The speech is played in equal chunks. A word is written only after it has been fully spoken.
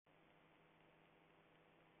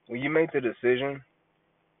When you make the decision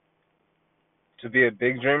to be a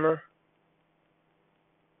big dreamer,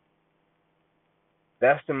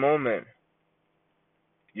 that's the moment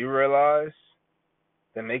you realize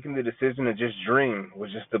that making the decision to just dream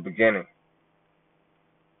was just the beginning.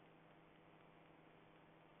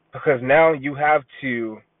 Because now you have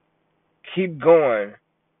to keep going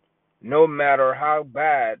no matter how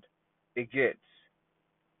bad it gets.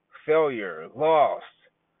 Failure, loss,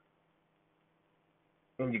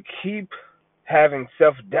 and you keep having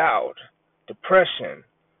self doubt, depression,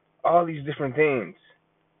 all these different things.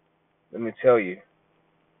 Let me tell you,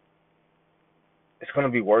 it's going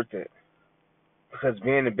to be worth it. Because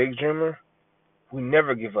being a big dreamer, we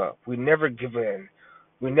never give up. We never give in.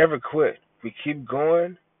 We never quit. We keep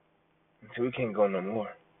going until we can't go no more.